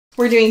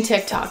We're doing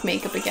TikTok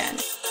makeup again.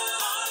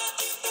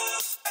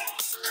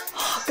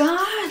 Oh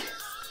God,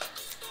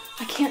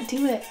 I can't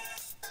do it.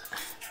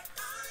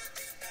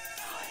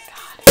 Oh my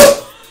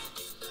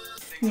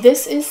God.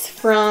 This is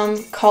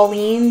from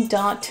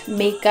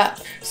Colleen.makeup.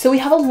 So we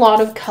have a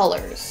lot of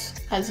colors,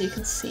 as you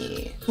can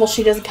see. Well,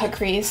 she doesn't cut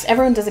crease.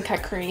 Everyone doesn't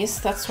cut crease.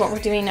 That's what we're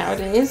doing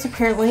nowadays,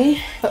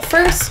 apparently. But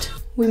first,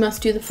 we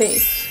must do the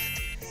face.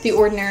 The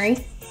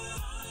Ordinary,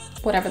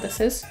 whatever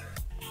this is.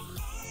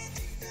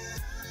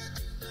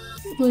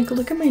 Like,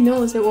 look at my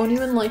nose. It won't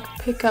even, like,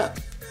 pick up.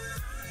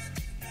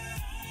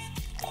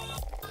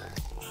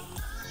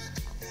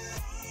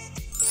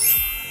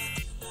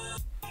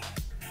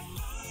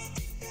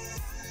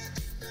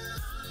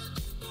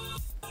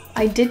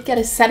 I did get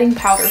a setting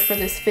powder for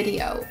this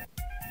video.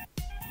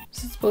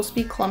 Is it supposed to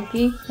be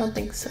clumpy? I don't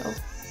think so.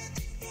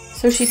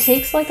 So she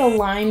takes, like, a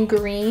lime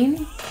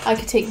green. I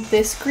could take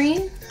this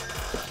green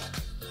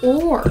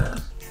or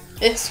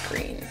this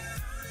green.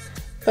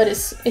 But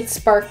it's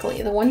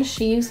sparkly. The one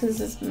she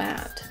uses is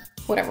matte.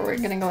 Whatever, we're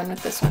gonna go in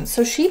with this one.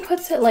 So she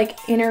puts it like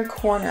inner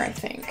corner, I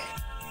think.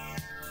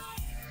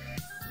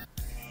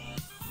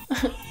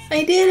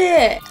 I did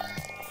it!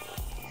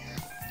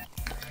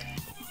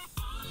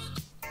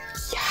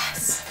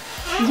 Yes!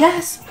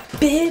 Yes,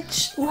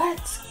 bitch!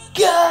 Let's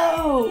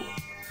go!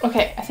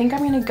 Okay, I think I'm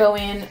gonna go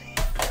in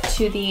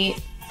to the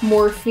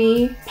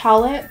Morphe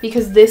palette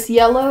because this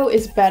yellow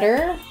is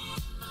better.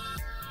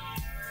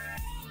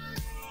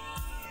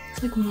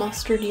 Like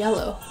mustard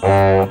yellow.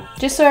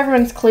 Just so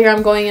everyone's clear,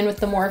 I'm going in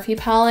with the Morphe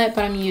palette,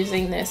 but I'm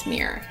using this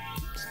mirror.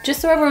 Just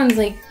so everyone's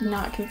like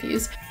not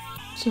confused.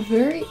 It's a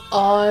very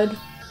odd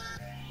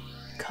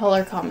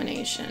color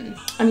combination.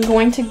 I'm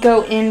going to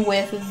go in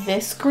with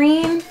this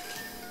green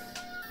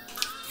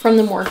from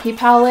the Morphe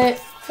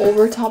palette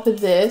over top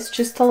of this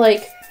just to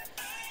like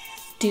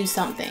do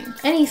something.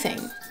 Anything.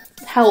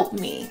 Help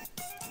me.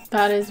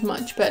 That is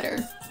much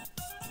better.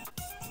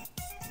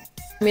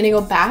 I'm gonna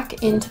go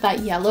back into that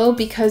yellow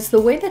because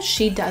the way that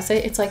she does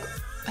it, it's like,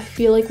 I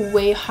feel like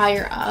way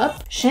higher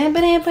up. Yellow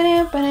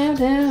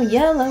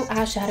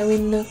eyeshadow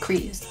in the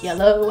crease.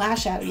 Yellow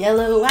eyeshadow,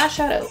 yellow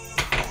eyeshadow.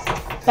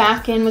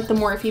 Back in with the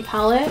Morphe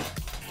palette.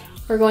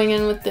 We're going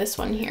in with this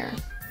one here.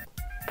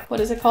 What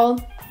is it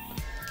called?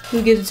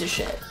 Who gives a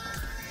shit?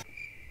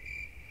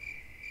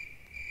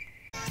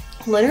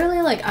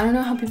 Literally, like, I don't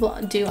know how people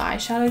do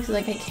eyeshadow because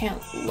like I can't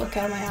look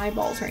out of my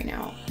eyeballs right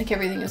now. Like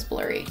everything is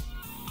blurry.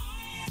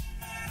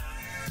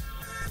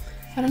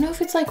 I don't know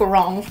if it's like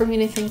wrong for me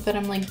to think that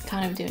I'm like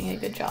kind of doing a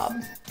good job.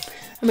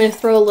 I'm gonna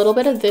throw a little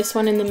bit of this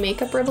one in the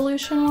Makeup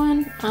Revolution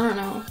one. I don't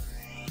know.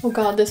 Oh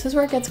God, this is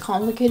where it gets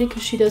complicated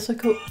because she does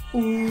like a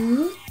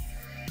ooh.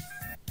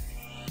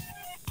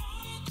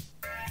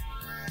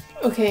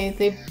 Okay,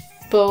 they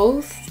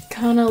both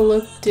kind of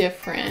look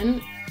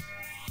different.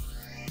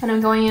 And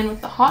I'm going in with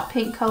the hot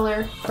pink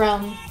color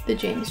from the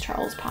James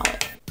Charles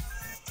palette.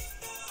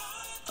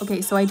 Okay,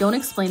 so I don't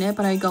explain it,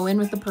 but I go in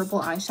with the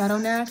purple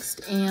eyeshadow next,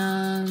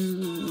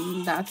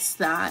 and that's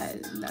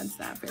that. That's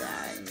that for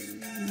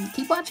that.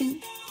 Keep watching.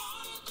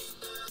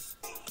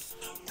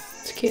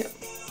 It's cute.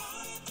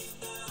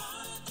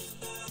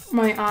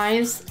 My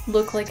eyes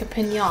look like a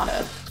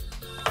piñata.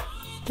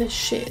 This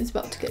shit is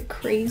about to get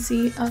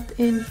crazy up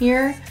in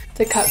here.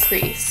 The cut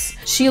crease.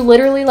 She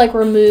literally like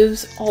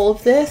removes all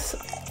of this.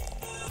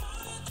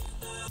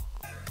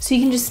 So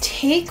you can just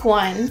take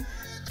one,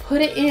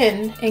 put it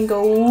in and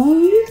go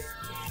woo,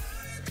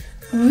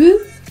 woo.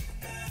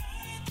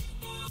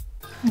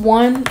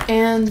 One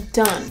and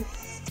done.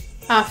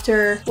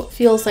 After what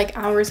feels like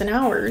hours and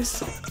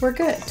hours, we're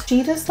good.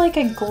 She does like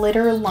a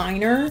glitter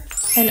liner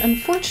and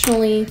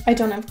unfortunately I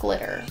don't have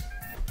glitter.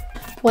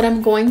 What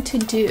I'm going to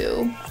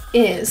do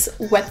is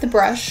wet the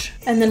brush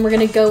and then we're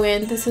gonna go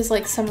in. This is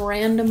like some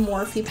random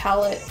Morphe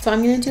palette. So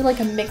I'm gonna do like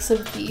a mix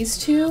of these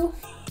two.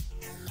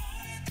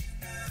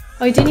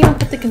 Oh, I didn't even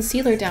put the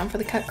concealer down for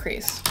the cut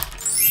crease.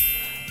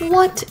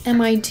 What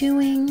am I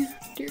doing?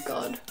 Dear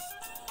God.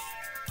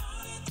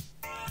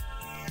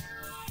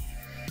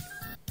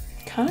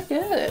 Kind of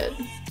good.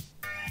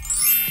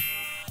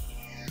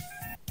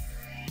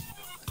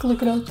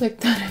 Look at how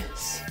thick that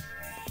is.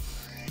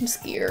 I'm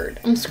scared.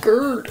 I'm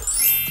scared.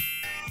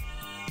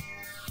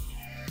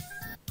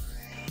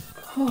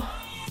 Oh,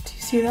 do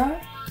you see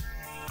that?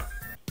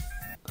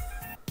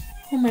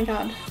 Oh my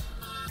God.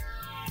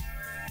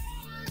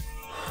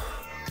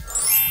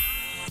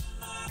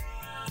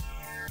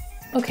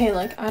 Okay,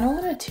 like, I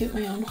don't want to toot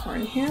my own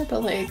horn here,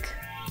 but like,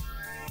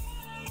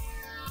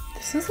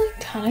 this is like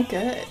kind of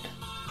good.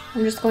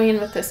 I'm just going in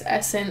with this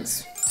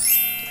Essence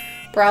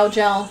brow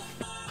gel.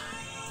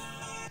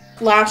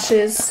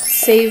 Lashes,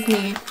 save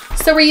me.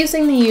 So we're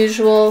using the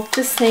usual,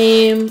 the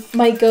same,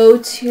 my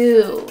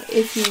go-to,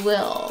 if you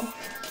will.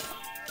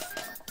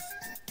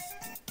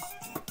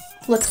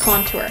 Let's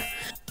contour.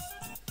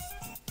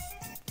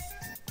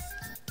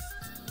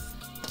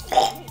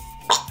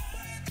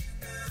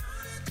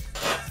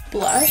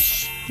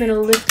 Blush. We're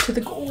gonna lift to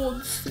the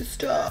gold,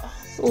 sister.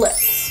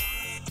 Lips.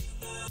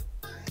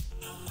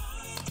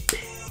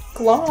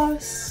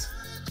 Gloss.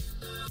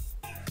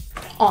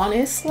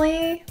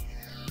 honestly,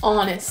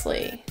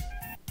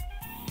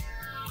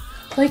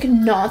 like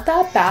not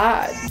that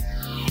bad.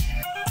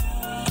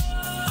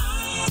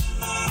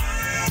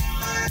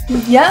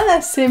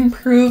 Yes,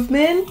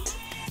 improvement.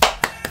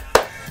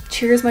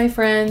 Cheers, my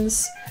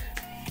friends.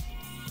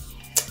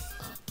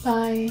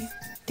 Bye.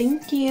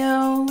 Thank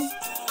you.